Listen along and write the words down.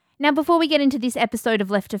Now, before we get into this episode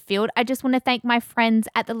of Left of Field, I just want to thank my friends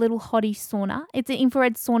at the Little Hottie Sauna. It's an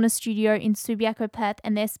infrared sauna studio in Subiaco, Perth,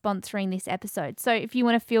 and they're sponsoring this episode. So if you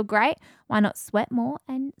want to feel great, why not sweat more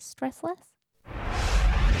and stress less?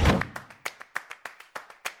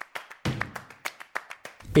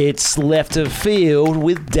 It's Left of Field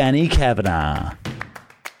with Danny Kavanagh.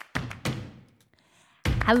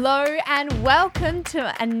 Hello and welcome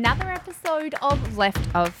to another episode of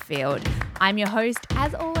Left of Field. I'm your host,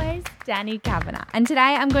 as always, Danny Kavanagh. And today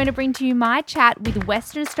I'm going to bring to you my chat with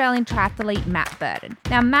Western Australian triathlete Matt Burton.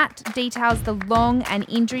 Now, Matt details the long and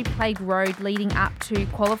injury-plagued road leading up to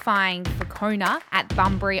qualifying for Kona at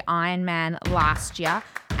Bunbury Ironman last year.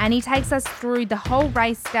 And he takes us through the whole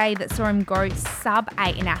race day that saw him go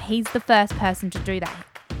sub-8. Now, he's the first person to do that.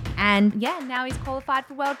 And yeah, now he's qualified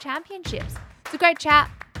for World Championships. It's a great chat.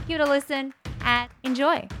 Give it a listen and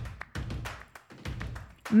enjoy.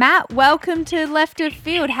 Matt, welcome to Left of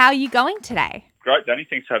Field. How are you going today? Great, Danny.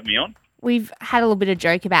 Thanks for having me on. We've had a little bit of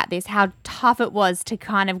joke about this, how tough it was to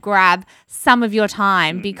kind of grab some of your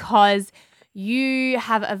time because you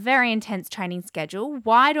have a very intense training schedule.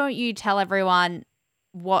 Why don't you tell everyone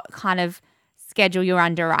what kind of schedule you're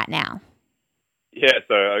under right now? Yeah,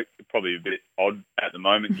 so probably a bit odd at the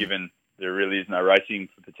moment given there really is no racing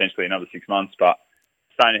for potentially another 6 months, but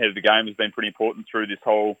staying ahead of the game has been pretty important through this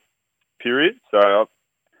whole period. So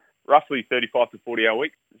roughly 35 to 40 hour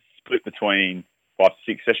weeks, split between 5 to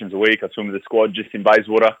 6 sessions a week. I swim with the squad just in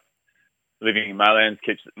Bayswater. Living in Maylands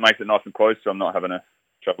makes it nice and close, so I'm not having to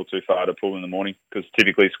travel too far to pool in the morning because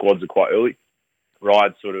typically squads are quite early.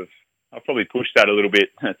 Ride I've probably pushed that a little bit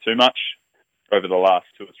too much over the last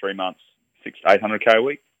 2 or 3 months, 600 to 800K a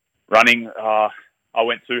week. Running, I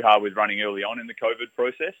went too hard with running early on in the COVID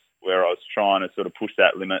process where I was trying to sort of push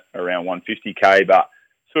that limit around 150K, but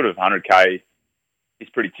sort of 100K is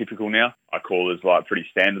pretty typical now. I call it like pretty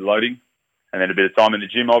standard loading. And then a bit of time in the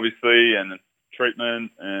gym, obviously, and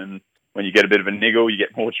treatment. And when you get a bit of a niggle, you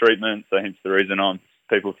get more treatment. So hence the reason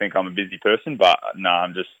people think I'm a busy person, but no,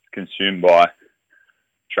 I'm just consumed by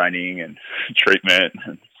training and treatment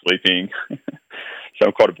and sleeping. So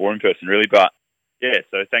I'm quite a boring person, really. But yeah,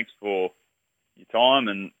 so thanks for your time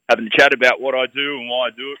and having a chat about what I do and why I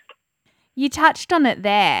do it. You touched on it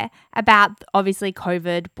there about obviously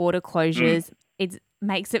COVID, border closures. It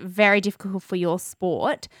makes it very difficult for your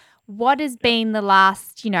sport. What has been the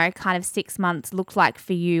last, kind of 6 months look like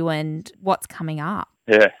for you and what's coming up?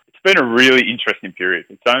 Yeah, it's been a really interesting period.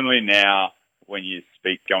 It's only now when you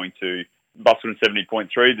speak going to Busselton 70.3,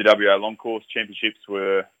 the WA Long Course Championships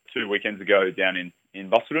were 2 weekends ago down in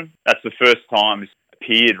Busselton. That's the first time it's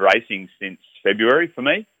appeared racing since February for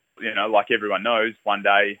me. Like everyone knows, one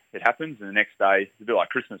day it happens and the next day it's a bit like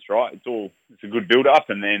Christmas, right? It's a good build-up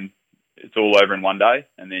and then it's all over in one day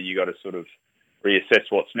and then you got to sort of reassess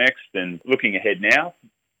what's next. And looking ahead now,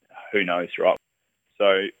 who knows, right? So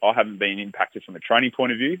I haven't been impacted from a training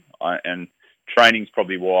point of view, and training's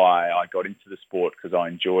probably why I got into the sport because I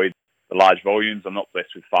enjoyed the large volumes. I'm not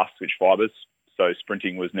blessed with fast twitch fibres, so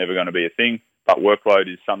sprinting was never going to be a thing. But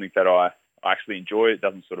workload is something that I actually enjoy. It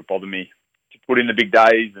doesn't sort of bother me to put in the big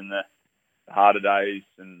days and the harder days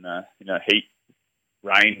and heat,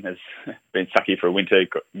 rain has been sucky for a winter.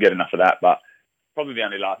 Get enough of that, but probably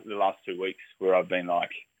the last 2 weeks where I've been like,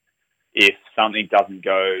 if something doesn't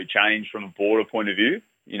change from a border point of view,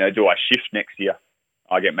 do I shift next year?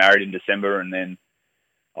 I get married in December and then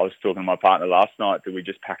I was talking to my partner last night that we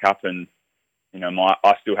just pack up and,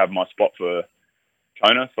 I still have my spot for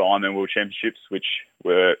Kona for Ironman World Championships, which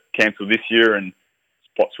were cancelled this year and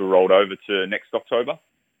spots were rolled over to next October.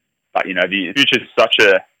 But, the future is such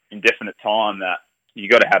a indefinite time that you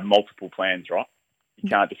got to have multiple plans, right? You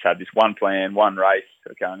can't just have this one plan, one race.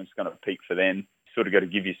 Okay, I'm just going to peak for then. You sort of got to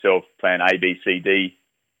give yourself plan A, B, C, D.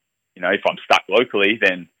 If I'm stuck locally,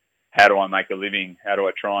 then how do I make a living? How do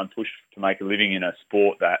I try and push to make a living in a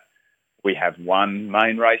sport that we have one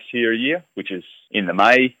main race here a year, which is in the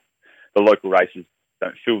May. The local races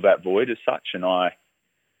don't fill that void as such. And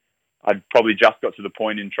I'd probably just got to the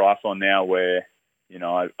point in triathlon now where,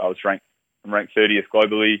 I was ranked 30th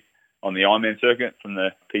globally on the Ironman circuit from the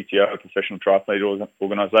PTO, Professional Triathlete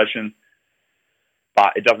Organisation.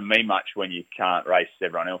 But it doesn't mean much when you can't race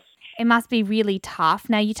everyone else. It must be really tough.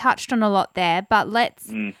 Now, you touched on a lot there, but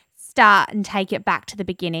let's start and take it back to the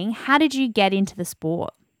beginning. How did you get into the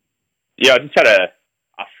sport? Yeah, I just had a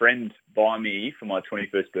friend buy me for my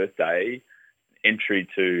 21st birthday entry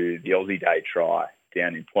to the Aussie Day Tri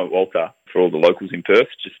down in Point Walter for all the locals in Perth,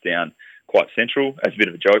 just down quite central as a bit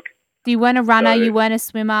of a joke. You weren't a runner, you weren't a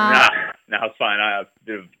swimmer? I was playing a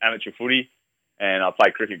bit of amateur footy and I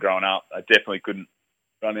played cricket growing up. I definitely couldn't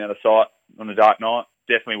run out of sight on a dark night.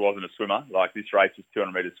 definitely wasn't a swimmer. Like, this race was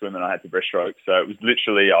 200 metre swim and I had to breaststroke. So it was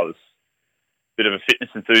literally, I was a bit of a fitness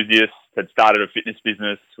enthusiast, had started a fitness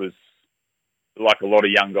business, was like a lot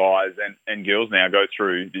of young guys and girls now go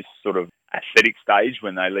through this sort of aesthetic stage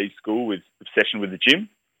when they leave school with obsession with the gym.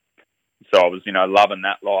 So I was, loving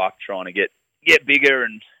that life, trying to get bigger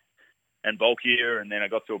and bulkier. And then I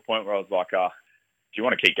got to a point where I was like, if you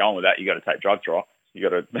want to keep going with that, you got to take drugs, right? You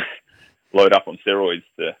got to load up on steroids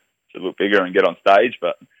to look bigger and get on stage,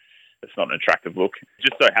 but it's not an attractive look. It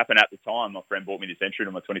just so happened at the time, my friend bought me this entry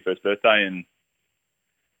to my 21st birthday, and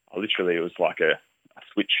it was like a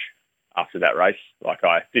switch after that race. Like,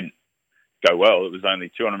 I didn't go well. It was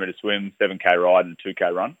only 200 metre swim, 7K ride and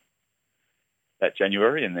 2K run that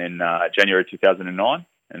January, and then January 2009.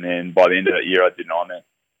 And then by the end of that year, I did an Ironman.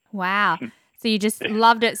 Wow. So you just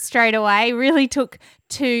loved it straight away, really took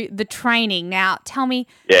to the training. Now, tell me,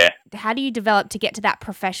 how do you develop to get to that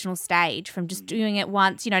professional stage from just doing it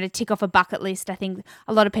once, to tick off a bucket list? I think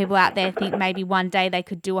a lot of people out there think maybe one day they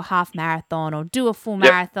could do a half marathon or do a full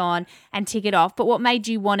marathon and tick it off. But what made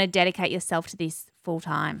you want to dedicate yourself to this full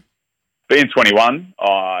time? Being 21,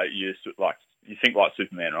 you think like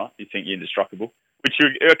Superman, right? You think you're indestructible, which you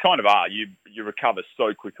kind of are. You recover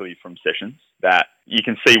so quickly from sessions that you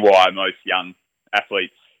can see why most young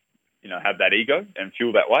athletes, have that ego and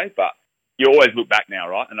feel that way. But you always look back now,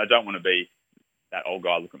 right? And I don't want to be that old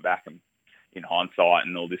guy looking back and in hindsight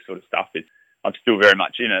and all this sort of stuff. I'm still very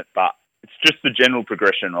much in it, but it's just the general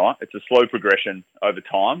progression, right? It's a slow progression over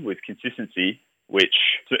time with consistency, which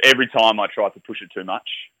so every time I tried to push it too much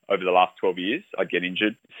over the last 12 years, I'd get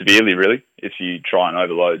injured severely, really, if you try and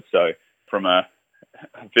overload. So from a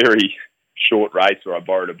very short race where I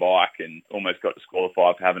borrowed a bike and almost got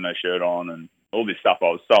disqualified for having no shirt on and all this stuff, I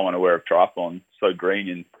was so unaware of triathlon, so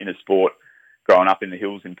green in a sport, growing up in the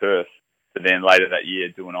hills in Perth. But then later that year,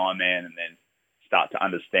 do an Ironman and then start to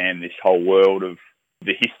understand this whole world of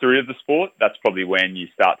the history of the sport. That's probably when you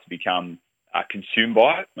start to become consumed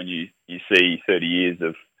by it, when you see 30 years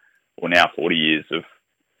or now 40 years of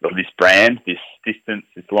this brand, this distance,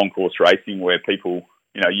 this long course racing where people,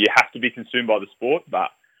 you have to be consumed by the sport,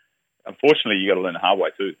 but unfortunately you got to learn the hard way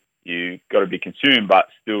too. You got to be consumed, but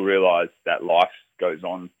still realise that life goes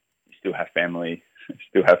on. You still have family,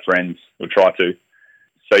 still have friends, or try to.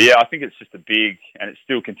 So yeah, I think it's just and it's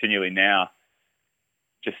still continually now,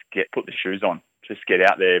 just put the shoes on, just get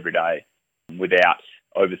out there every day without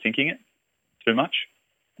overthinking it too much.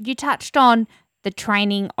 You touched on the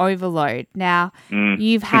training overload. Now,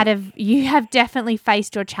 you have definitely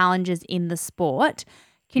faced your challenges in the sport.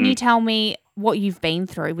 Can you tell me what you've been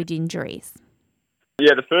through with injuries?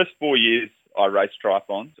 Yeah, the first 4 years I raced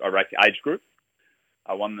triathlons. I raced age group.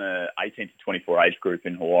 I won the 18 to 24 age group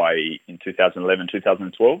in Hawaii in 2011,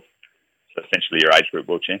 2012. So essentially your age group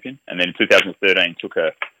world champion. And then in 2013 took a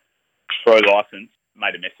pro license,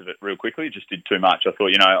 made a mess of it real quickly, just did too much. I thought,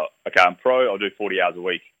 okay, I'm pro, I'll do 40 hours a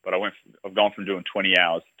week. But I've gone from doing 20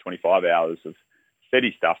 hours to 25 hours of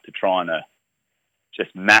steady stuff to trying to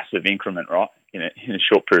just massive increment, right, in a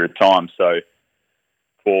short period of time. So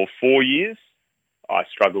for 4 years, I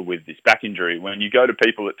struggled with this back injury. When you go to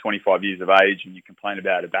people at 25 years of age and you complain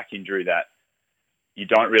about a back injury that you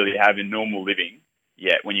don't really have in normal living,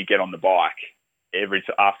 yet when you get on the bike,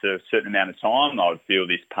 after a certain amount of time, I would feel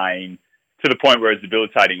this pain to the point where it's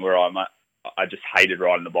debilitating, where I just hated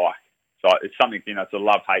riding the bike. So it's something, it's a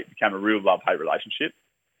love-hate, became a real love-hate relationship.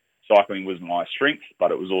 Cycling was my strength,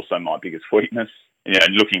 but it was also my biggest weakness.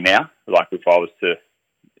 Looking now, like if I was to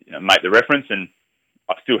make the reference, and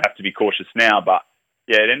I still have to be cautious now, but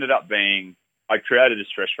yeah, it ended up being, I created a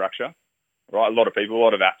stress fracture, right? A lot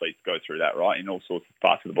of athletes go through that, right, in all sorts of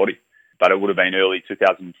parts of the body. But it would have been early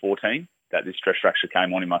 2014 that this stress fracture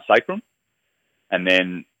came on in my sacrum. And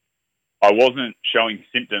then I wasn't showing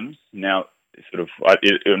symptoms. Now, it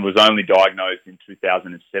was only diagnosed in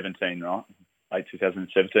 2017, right? Late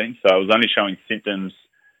 2017. So I was only showing symptoms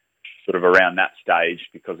sort of around that stage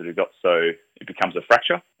because it becomes a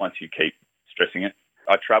fracture once you keep stressing it.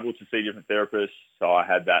 I travelled to see different therapists, so I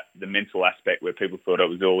had the mental aspect where people thought it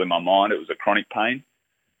was all in my mind. It was a chronic pain.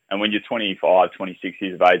 And when you're 25, 26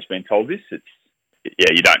 years of age being told this,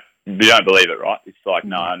 you don't believe it, right? It's like,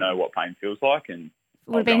 no, I know what pain feels like. And it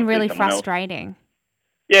would have been really frustrating.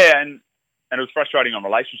 Yeah, and it was frustrating on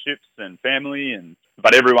relationships and family,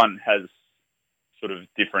 but everyone has sort of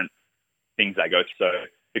different things they go through. So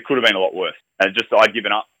it could have been a lot worse. And I'd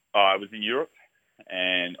given up. I was in Europe,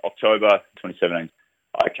 and October 2017,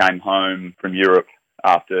 I came home from Europe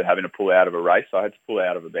after having to pull out of a race. I had to pull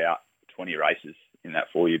out of about 20 races in that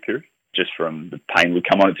 4-year period, just from the pain would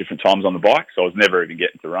come on at different times on the bike. So I was never even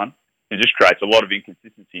getting to run. It just creates a lot of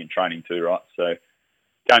inconsistency in training too, right? So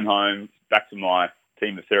Came home, back to my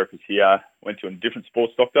team of therapists here, went to a different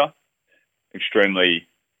sports doctor, extremely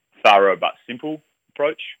thorough but simple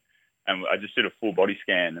approach. And I just did a full body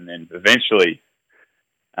scan and then eventually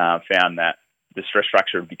found that the stress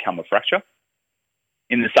fracture had become a fracture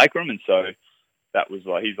in the sacrum. And so that was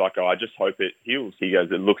like, he's like, oh, I just hope it heals. He goes,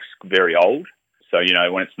 it looks very old. So,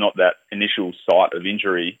 when it's not that initial site of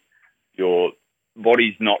injury, your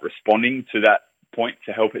body's not responding to that point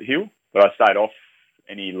to help it heal. But I stayed off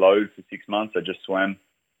any load for 6 months. I just swam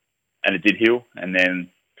and it did heal. And then,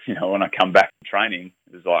 when I come back from training,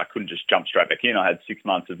 it was like I couldn't just jump straight back in. I had 6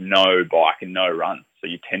 months of no bike and no run. So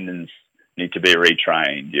your tendons need to be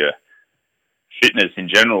retrained. Your fitness in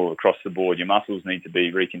general across the board, your muscles need to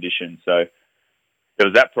be reconditioned. So there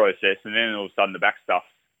was that process. And then all of a sudden the back stuff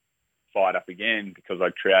fired up again because I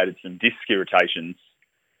created some disc irritations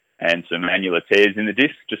and some annular tears in the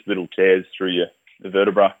disc, just little tears through the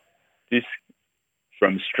vertebra disc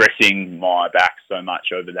from stressing my back so much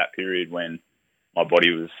over that period when my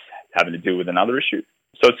body was having to deal with another issue.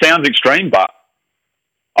 So it sounds extreme, but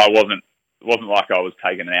it wasn't like I was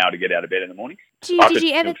taking an hour to get out of bed in the morning. Did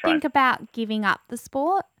you ever think about giving up the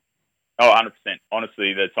sport? Oh, 100%.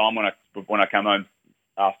 Honestly, the time when I came home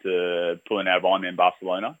after pulling out of Ironman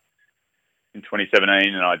Barcelona in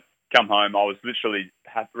 2017 and I'd come home, I was literally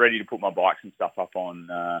ready to put my bikes and stuff up on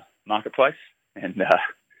Marketplace. And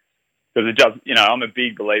because it just, I'm a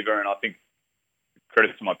big believer, and I think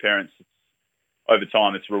credit to my parents, over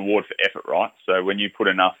time it's a reward for effort, right? So when you put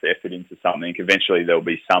enough effort into something, eventually there'll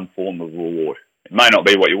be some form of reward. It may not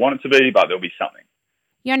be what you want it to be, but there'll be something.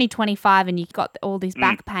 You're only 25 and you've got all this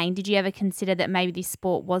back pain. Did you ever consider that maybe this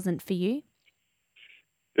sport wasn't for you?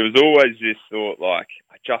 There was always this thought like,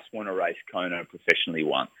 I just want to race Kona professionally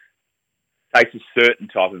once. It takes a certain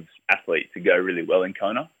type of athlete to go really well in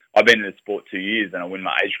Kona. I've been in the sport 2 years and I win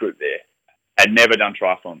my age group there. I'd never done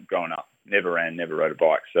triathlon growing up. Never ran, never rode a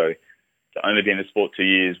bike. So to only be in the sport 2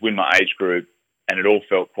 years, win my age group, and it all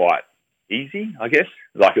felt quite easy, I guess.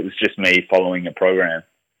 Like it was just me following a program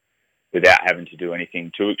without having to do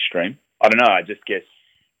anything too extreme. I don't know, I just guess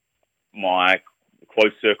my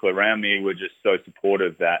close circle around me were just so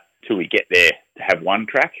supportive that till we get there to have one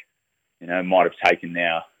crack, might have taken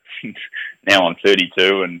now I'm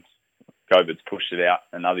 32 and COVID's pushed it out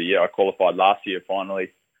another year. I qualified last year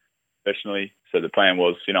finally, professionally. So the plan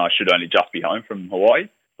was, I should only just be home from Hawaii.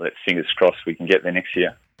 Let's fingers crossed we can get there next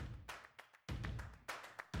year.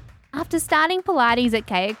 After starting Pilates at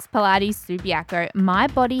KX Pilates Subiaco, my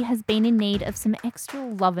body has been in need of some extra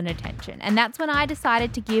love and attention. And that's when I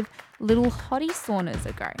decided to give Little Hottie saunas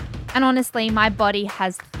a go. And honestly, my body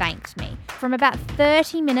has thanked me. From about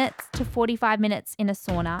 30 minutes to 45 minutes in a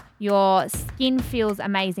sauna, your skin feels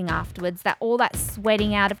amazing afterwards. All that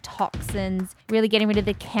sweating out of toxins, really getting rid of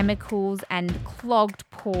the chemicals and clogged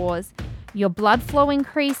pores. Your blood flow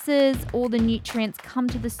increases, all the nutrients come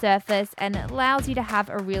to the surface, and it allows you to have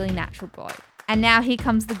a really natural glow. And now here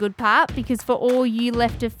comes the good part, because for all you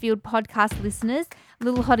Left of Field podcast listeners,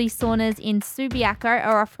 Little Hottie Saunas in Subiaco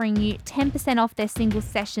are offering you 10% off their single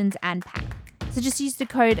sessions and pack. So just use the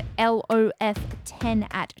code LOF10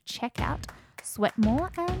 at checkout. Sweat more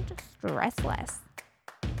and stress less.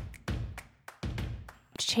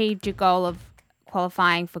 Achieved your goal of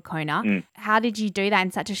qualifying for Kona. How did you do that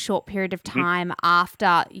in such a short period of time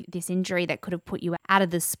after this injury that could have put you out of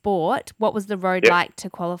the sport? What was the road like to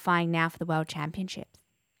qualifying now for the World Championships?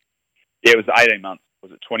 Yeah, it was 18 months.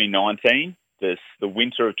 Was it 2019? The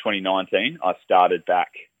winter of 2019, I started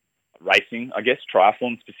back racing, I guess,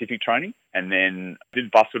 triathlon specific training, and then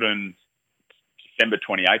did Busselton December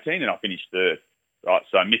 2018 and I finished third. Right,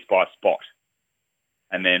 so I missed by a spot.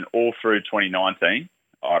 And then all through 2019,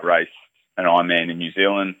 I raced an Ironman in New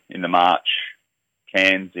Zealand in the March,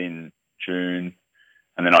 Cairns in June,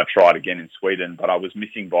 and then I tried again in Sweden, but I was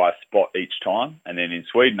missing by a spot each time. And then in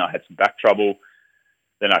Sweden, I had some back trouble.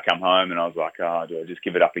 Then I come home and I was like, do I just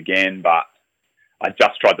give it up again? But I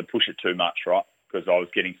just tried to push it too much, right? Because I was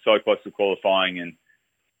getting so close to qualifying and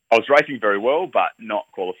I was racing very well, but not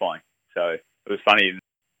qualifying. So it was funny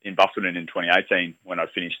in Busselton in 2018 when I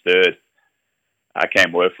finished third.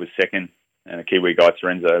 Cam Worth was second. And a Kiwi guy,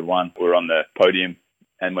 Terenzo, won. We were on the podium.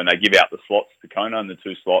 And when they give out the slots to Kona and the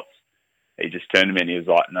 2 slots, he just turned to me and he was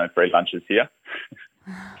like, no free lunches here.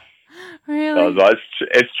 Really? So I was like,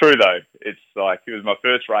 it's true though. It's like, it was my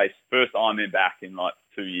first race, first Ironman back in like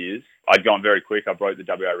 2 years. I'd gone very quick. I broke the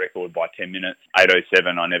WA record by 10 minutes,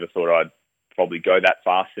 8:07. I never thought I'd probably go that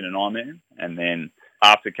fast in an Ironman. And then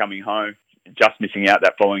after coming home, just missing out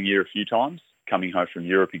that following year a few times, coming home from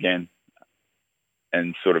Europe again,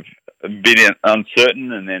 and sort of a bit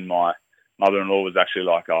uncertain. And then my mother-in-law was actually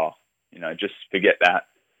like, just forget that.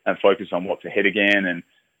 and focus on what's ahead again. And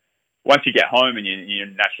once you get home and you're in your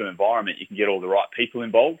natural environment, you can get all the right people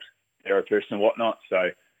involved, therapists and whatnot. So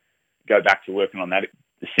go back to working on that,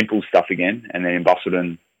 the simple stuff again. And then in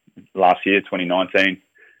Busselton last year, 2019,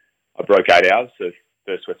 I broke 8 hours. So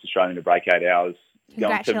first West Australian to break 8 hours.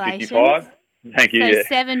 Congratulations. 7:55. Thank you. So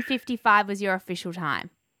 7:55 was your official time.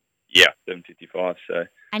 Yeah, 7:55. So.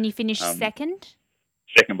 And you finished second?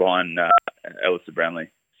 Second behind Alistair Brownlee.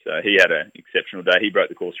 So he had an exceptional day. He broke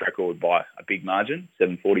the course record by a big margin,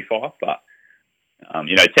 7:45. But, 10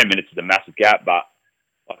 minutes is a massive gap. But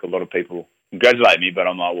like a lot of people congratulate me, but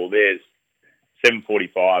I'm like, well, there's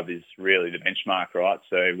 7:45 is really the benchmark, right?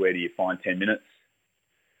 So where do you find 10 minutes?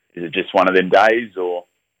 Is it just one of them days, or,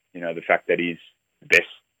 the fact that he's the best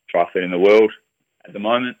triathlete in the world at the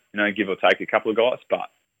moment, give or take a couple of guys, but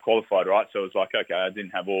qualified, right? So it was like, okay, I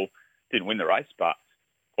didn't win the race, but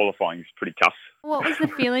qualifying is pretty tough. What was the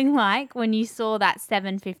feeling like when you saw that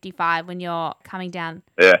 7:55 when you're coming down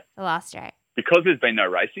the last straight? Because there's been no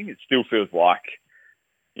racing, it still feels like,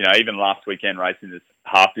 even last weekend racing this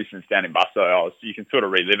half distance down in Busso, you can sort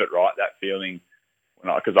of relive it, right? That feeling,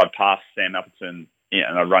 because I'd passed Sam Appleton,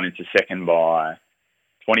 and I'd run into second by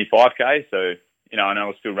 25k. So, and I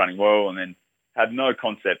was still running well, and then had no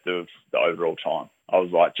concept of the overall time. I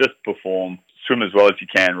was like, just perform, swim as well as you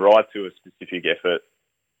can, ride to a specific effort,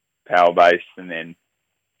 power base, and then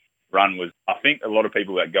run was, I think a lot of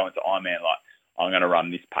people that go into Ironman, like, I'm going to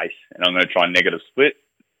run this pace and I'm going to try negative split.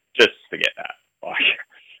 Just forget that. Like,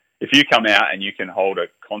 if you come out and you can hold a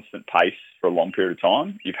constant pace for a long period of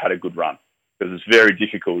time, you've had a good run. Because it's very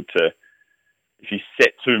difficult if you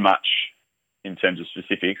set too much in terms of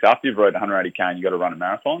specifics, after you've rode 180k and you've got to run a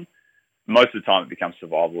marathon, most of the time it becomes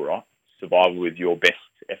survival, right? Survival with your best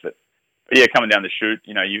effort. But yeah, coming down the chute,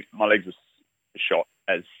 my legs were shot,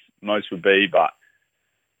 as most would be, but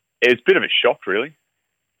it was a bit of a shock, really.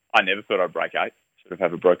 I never thought I'd break 8. Sort of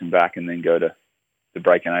have a broken back and then go to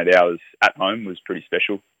breaking 8 hours at home was pretty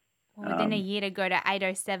special. Well, within a year to go to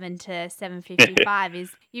 8:07 to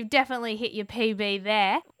 7:55 you've definitely hit your PB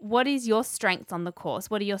there. What is your strengths on the course?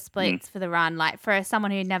 What are your splits for the run? Like for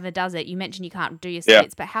someone who never does it, you mentioned you can't do your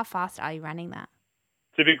splits, but how fast are you running that?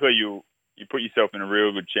 Typically, you put yourself in a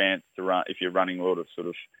real good chance to run if you're running a lot of sort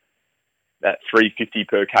of that 350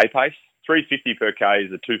 per K pace. 350 per K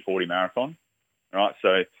is a 240 marathon, right?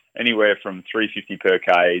 So anywhere from 350 per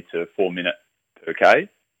K to 4 minute per K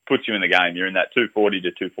puts you in the game. You're in that 240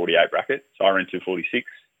 to 248 bracket. So I ran 246.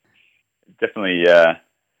 Definitely,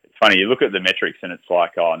 it's funny. You look at the metrics and it's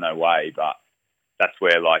like, oh, no way. But that's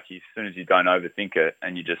where, like, as soon as you don't overthink it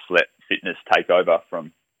and you just let fitness take over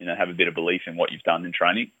from, have a bit of belief in what you've done in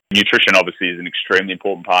training. Nutrition, obviously, is an extremely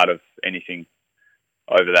important part of anything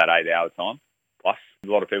over that 8 hour time. Plus, a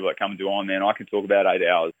lot of people that come and do Ironman, I can talk about 8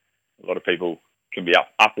 hours. A lot of people can be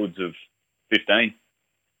upwards of 15.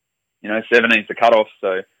 17 is the cutoff,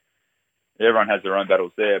 so everyone has their own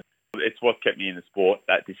battles there. It's what kept me in the sport,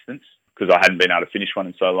 that distance, because I hadn't been able to finish one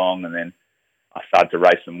in so long, and then I started to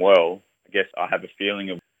race them well. I guess I have a feeling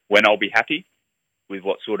of when I'll be happy with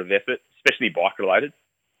what sort of effort, especially bike-related.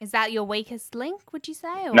 Is that your weakest link, would you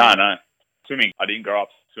say? Or? No. Swimming. I didn't grow up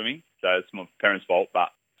swimming, so it's my parents' fault, but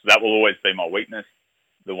so that will always be my weakness,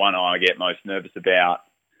 the one I get most nervous about.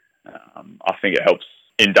 I think it helps.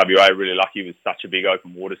 In WA, really lucky with such a big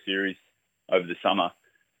open water series over the summer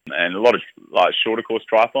and a lot of like shorter course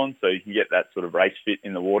triathlons, so you can get that sort of race fit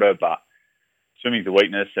in the water, but swimming's a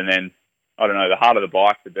weakness. And then, I don't know, the harder the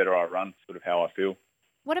bike, the better I run, sort of how I feel.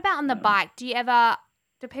 What about on the bike? Do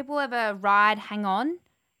people ever ride hang on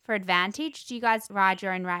for advantage? Do you guys ride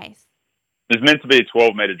your own race? There's meant to be a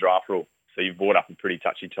 12-metre draft rule, so you've brought up a pretty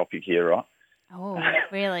touchy topic here, right? Oh,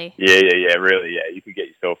 really? Yeah, really, yeah. You could get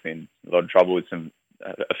yourself in a lot of trouble with some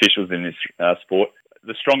officials in this sport.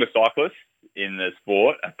 The stronger cyclists in the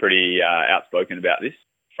sport are pretty outspoken about this.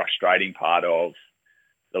 Frustrating part of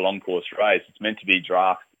the long course race, it's meant to be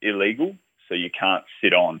draft illegal, so you can't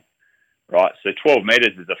sit on, right? So 12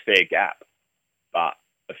 metres is a fair gap, but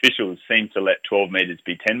officials seem to let 12 metres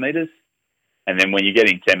be 10 metres. And then when you're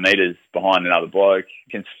getting 10 metres behind another bloke,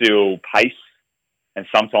 you can still pace and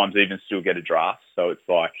sometimes even still get a draft. So it's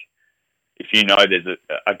like, if you know there's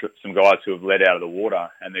some guys who have led out of the water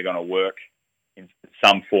and they're going to work in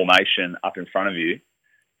some formation up in front of you,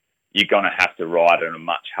 you're going to have to ride at a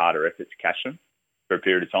much harder effort to catch them for a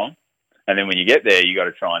period of time. And then when you get there, you got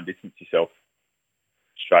to try and distance yourself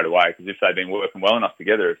straight away, because if they've been working well enough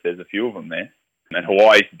together, if there's a few of them there, and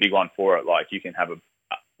Hawaii's the big one for it. Like, you can have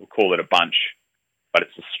we'll call it a bunch, but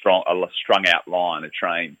it's a strung out line, a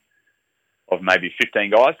train of maybe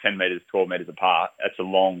 15 guys, 10 metres, 12 metres apart. That's a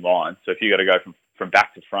long line. So if you got to go from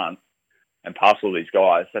back to front, and pass all these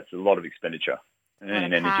guys, that's a lot of expenditure A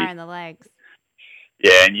lot of power in the legs.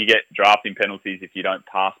 Yeah, and you get drafting penalties if you don't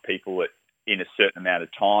pass people in a certain amount of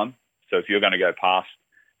time. So if you're going to go past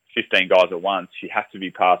 15 guys at once, you have to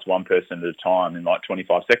be past one person at a time in like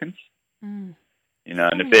 25 seconds. Mm. You know, So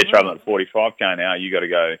and if they're many traveling rules. at 45 k an hour, you got to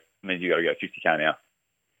go 50 k an hour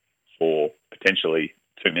for potentially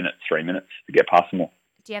 2 minutes, 3 minutes to get past them all.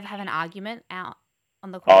 Do you ever have an argument out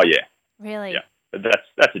on the course? Oh yeah, Really? yeah. But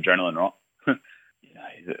that's adrenaline, right? You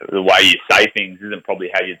know, the way you say things isn't probably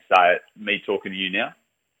how you'd say it. Me talking to you now,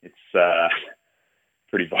 it's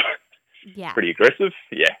pretty Yeah. pretty aggressive.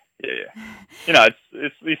 Yeah. You know,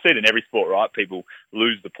 it's you see it in every sport, right? People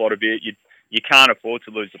lose the plot a bit. You can't afford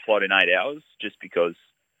to lose the plot in 8 hours just because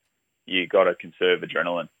you got to conserve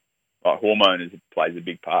adrenaline. Like hormone plays a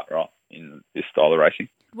big part, right, in this style of racing.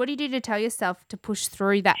 What do you do to tell yourself to push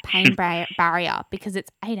through that pain barrier? Because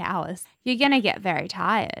it's 8 hours. You're going to get very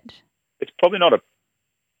tired. It's probably not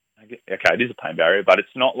it is a pain barrier, but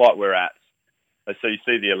it's not like we're at. So you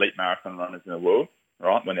see the elite marathon runners in the world,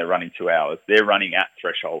 right? When they're running 2 hours, they're running at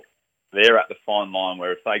threshold. They're at the fine line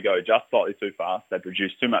where if they go just slightly too fast, they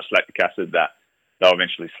produce too much lactic acid that they'll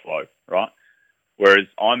eventually slow, right? Whereas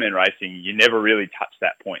Ironman racing, you never really touch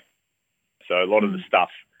that point. So a lot of the stuff,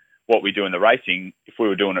 what we do in the racing, if we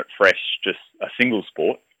were doing it fresh, just a single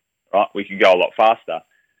sport, right, we could go a lot faster.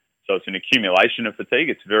 So it's an accumulation of fatigue.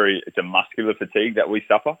 It's a muscular fatigue that we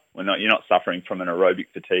suffer. You're not suffering from an aerobic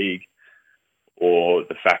fatigue or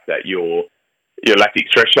the fact that your lactic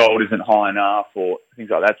threshold isn't high enough or things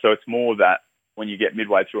like that. So it's more that when you get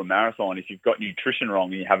midway through a marathon, if you've got nutrition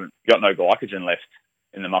wrong and you haven't got no glycogen left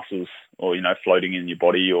in the muscles or, you know, floating in your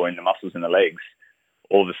body or in the muscles in the legs,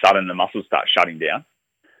 all of a sudden the muscles start shutting down.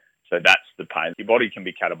 So that's the pain. Your body can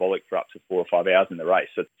be catabolic for up to 4 or 5 hours in the race.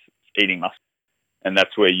 So it's eating muscle. And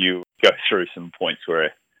that's where you go through some points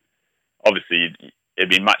where obviously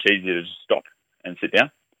it'd be much easier to just stop and sit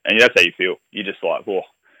down. And that's how you feel. You're just like, whoa.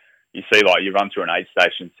 You see, like, you run through an aid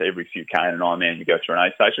station, so every few K and Ironman you go through an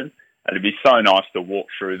aid station. And it'd be so nice to walk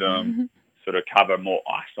through them, sort of cover more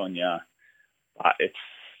ice on you. But as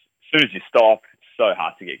soon as you stop, it's so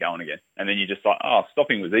hard to get going again. And then you're just like, oh,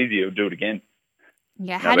 stopping was easier, do it again.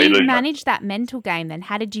 Yeah. How do you manage that mental game then?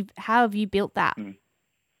 How have you built that?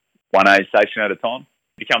 One aid station at a time.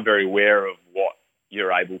 Become very aware of what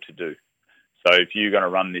you're able to do. So if you're going to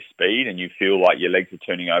run this speed and you feel like your legs are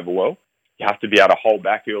turning over well, you have to be able to hold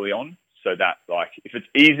back early on so that, like, if it's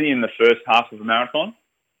easy in the first half of a marathon,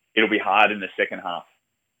 it'll be hard in the second half.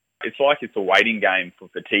 It's like it's a waiting game for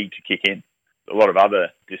fatigue to kick in. A lot of other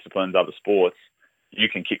disciplines, other sports, you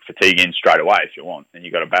can kick fatigue in straight away if you want, and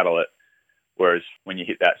you've got to battle it. Whereas when you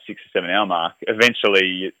hit that 6 or 7 hour mark,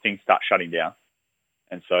 eventually things start shutting down.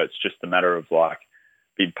 And so it's just a matter of, like,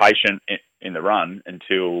 being patient in the run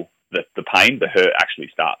until the pain, the hurt actually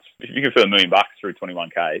starts. If you can feel $1 million through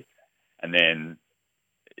 21K, and then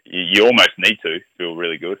you almost need to feel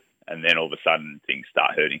really good, and then all of a sudden things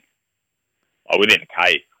start hurting. Within a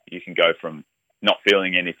K, you can go from not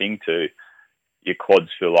feeling anything to your quads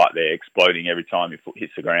feel like they're exploding every time your foot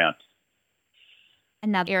hits the ground.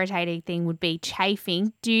 Another irritating thing would be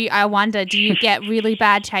chafing. Do you get really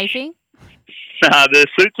bad chafing? The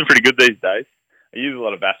suits are pretty good these days. I use a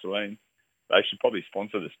lot of Vaseline. They should probably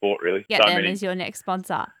sponsor the sport, really. Get them as your next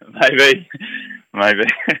sponsor. Maybe. I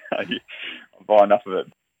buy enough of it.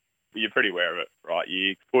 But you're pretty aware of it, right?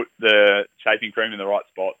 You put the chafing cream in the right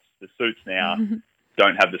spots. The suits now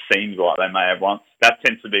don't have the seams like they may have once. That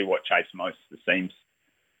tends to be what chafes most, the seams.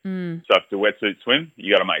 So if the wetsuit swim,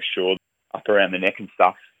 you got to make sure up around the neck and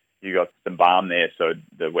stuff, you got some balm there so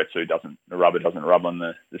the wetsuit the rubber doesn't rub on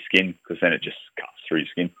the skin, because then it just cuts through your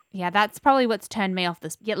skin. Yeah, that's probably what's turned me off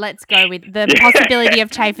this. Yeah, let's go with the possibility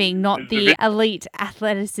of chafing, not the elite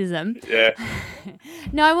athleticism. Yeah.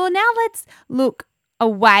 No, well, now let's look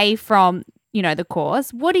away from, the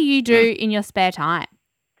course. What do you do in your spare time?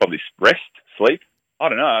 Probably rest, sleep. I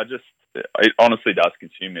don't know. It honestly does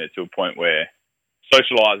consume me to a point where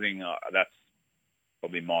socialising, that's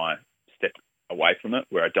probably my step away from it,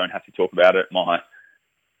 where I don't have to talk about it. My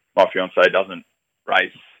fiance doesn't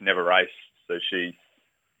race, never raced, so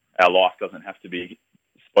our life doesn't have to be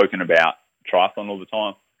spoken about triathlon all the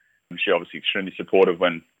time. And she's obviously extremely supportive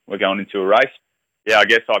when we're going into a race. Yeah, I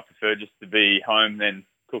guess I prefer just to be home than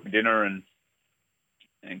cooking dinner and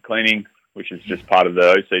cleaning, which is just part of the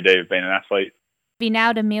OCD of being an athlete. Have you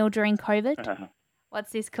nailed a meal during COVID?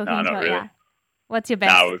 What's this cooking no, not taught really. you? What's your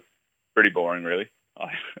best? No, pretty boring, really.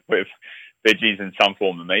 With veggies and some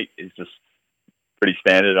form of meat is just pretty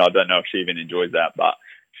standard. I don't know if she even enjoys that, but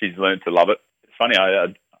she's learned to love it. It's funny, I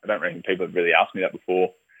don't reckon people have really asked me that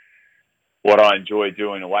before, what I enjoy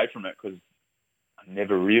doing away from it, because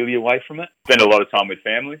never really away from it. Spend a lot of time with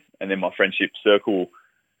families, and then my friendship circle,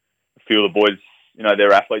 a few of the boys,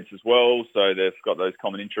 they're athletes as well, so they've got those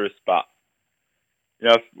common interests. But,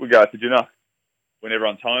 if we go out to dinner when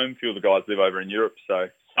everyone's home. A few of the guys live over in Europe, so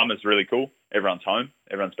summer's really cool. Everyone's home.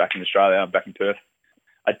 Everyone's back in Australia. I'm back in Perth.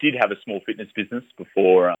 I did have a small fitness business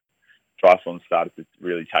before triathlon started to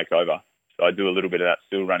really take over. So I do a little bit of that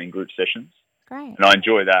still, running group sessions. Great. And I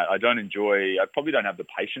enjoy that. I probably don't have the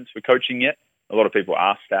patience for coaching yet. A lot of people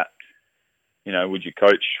ask that, would you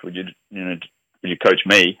coach? Would you coach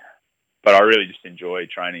me? But I really just enjoy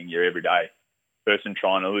training your everyday person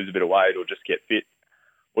trying to lose a bit of weight or just get fit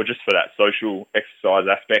or just for that social exercise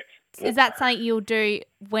aspect. Is that something you'll do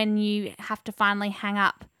when you have to finally hang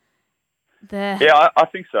up the... Yeah, I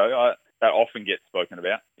think so. That often gets spoken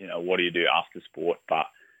about, what do you do after sport? But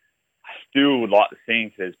I still would like to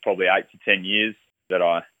think there's probably 8 to 10 years that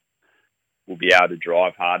I will be able to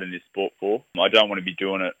drive hard in this sport for. I don't want to be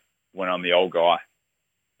doing it when I'm the old guy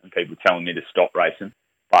and people telling me to stop racing.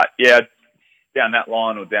 But yeah, down that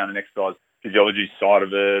line or down an exercise physiology side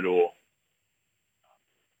of it, or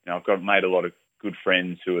I've made a lot of good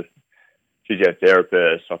friends who are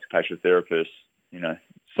physiotherapists, occupational therapists,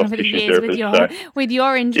 soft tissue therapists. With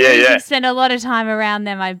your injuries, you spend a lot of time around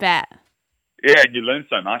them, I bet. Yeah, you learn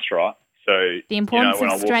so much, right? So the importance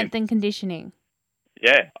of strength and conditioning.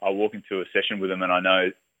 Yeah, I walk into a session with them and I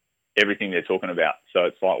know everything they're talking about. So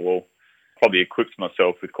it's like, well, probably equipped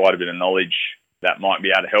myself with quite a bit of knowledge that might be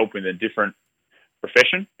able to help in a different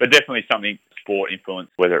profession, but definitely something sport influence,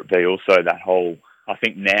 whether it be also that whole, I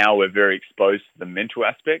think now we're very exposed to the mental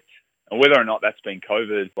aspect, and whether or not that's been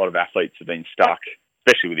COVID, a lot of athletes have been stuck,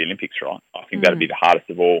 especially with the Olympics, right? I think that'd be the hardest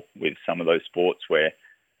of all with some of those sports where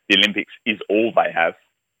the Olympics is all they have,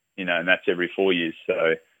 and that's every 4 years. So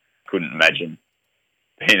I couldn't imagine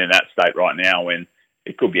being in that state right now when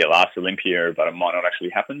it could be a last Olympia, but it might not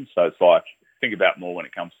actually happen. So it's like, think about more when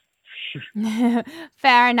it comes.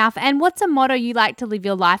 Fair enough. And what's a motto you like to live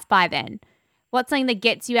your life by then? What's something that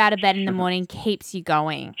gets you out of bed in the morning, keeps you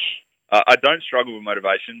going? I don't struggle with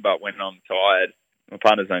motivation, but when I'm tired, my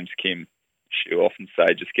partner's name's Kim. She'll often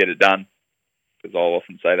say, just get it done. Because I'll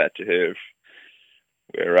often say that to her if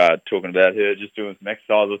we're talking about her just doing some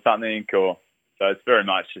exercise or something. So it's very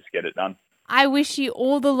much just get it done. I wish you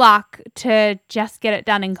all the luck to just get it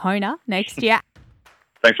done in Kona next year.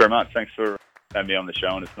 Thanks very much. Thanks for having me on the show,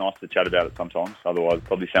 and it's nice to chat about it sometimes. Otherwise, I'd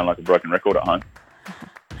probably sound like a broken record at home.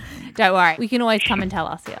 Don't worry. We can always come and tell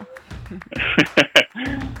us here.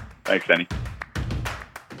 Thanks, Danny.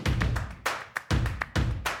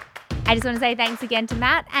 I just want to say thanks again to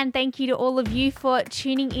Matt, and thank you to all of you for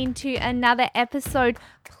tuning into another episode.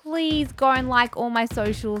 Please go and like all my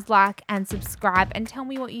socials, like and subscribe, and tell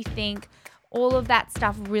me what you think. All of that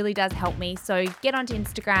stuff really does help me. So get onto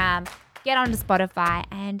Instagram, get onto Spotify,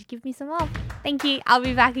 and give me some love. Thank you. I'll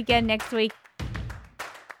be back again next week.